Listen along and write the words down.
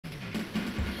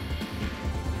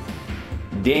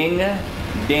Ding,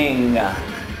 ding.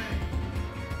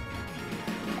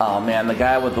 Oh man, the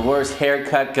guy with the worst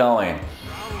haircut going.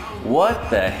 What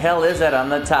the hell is that on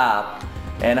the top?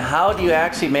 And how do you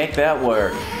actually make that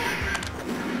work?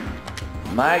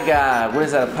 My God, what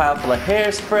is that, a pile full of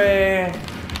hairspray?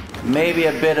 Maybe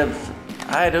a bit of,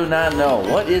 I do not know.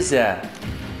 What is that?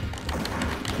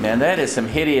 Man, that is some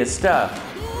hideous stuff.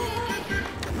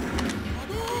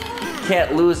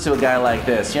 Can't lose to a guy like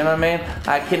this, you know what I mean?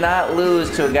 I cannot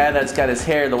lose to a guy that's got his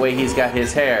hair the way he's got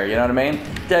his hair, you know what I mean?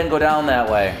 Doesn't go down that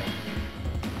way.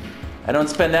 I don't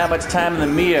spend that much time in the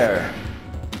mirror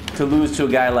to lose to a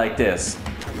guy like this.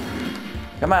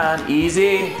 Come on,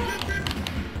 easy.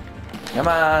 Come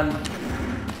on.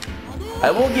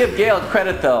 I will give Guile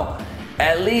credit though.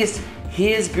 At least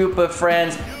his group of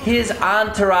friends, his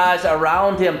entourage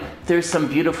around him, there's some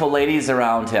beautiful ladies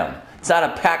around him. It's not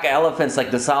a pack of elephants like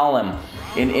the Solemn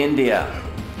in India,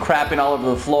 crapping all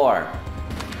over the floor.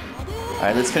 All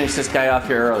right, let's finish this guy off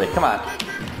here early. Come on.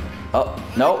 Oh,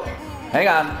 no. Hang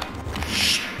on.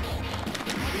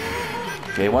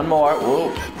 Okay, one more. Whoa.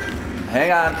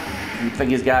 Hang on. I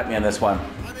think he's got me on this one.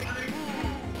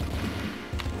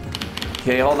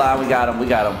 Okay, hold on. We got him. We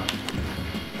got him.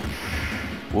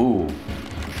 Ooh.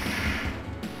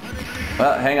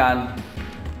 Well, hang on.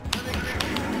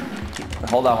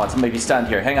 Hold on once. I may be stunned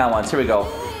here. Hang on once. Here we go.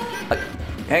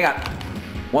 Hang on.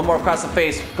 One more across the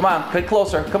face. Come on. Get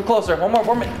closer. Come closer. One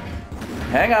more.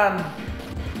 Hang on.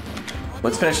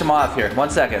 Let's finish him off here. 1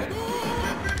 second.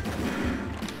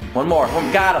 One more.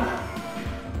 Got him.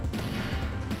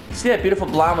 See that beautiful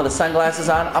blonde with the sunglasses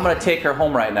on? I'm going to take her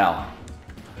home right now.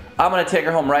 I'm going to take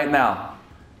her home right now.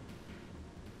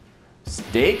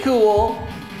 Stay cool.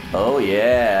 Oh,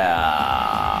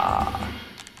 yeah.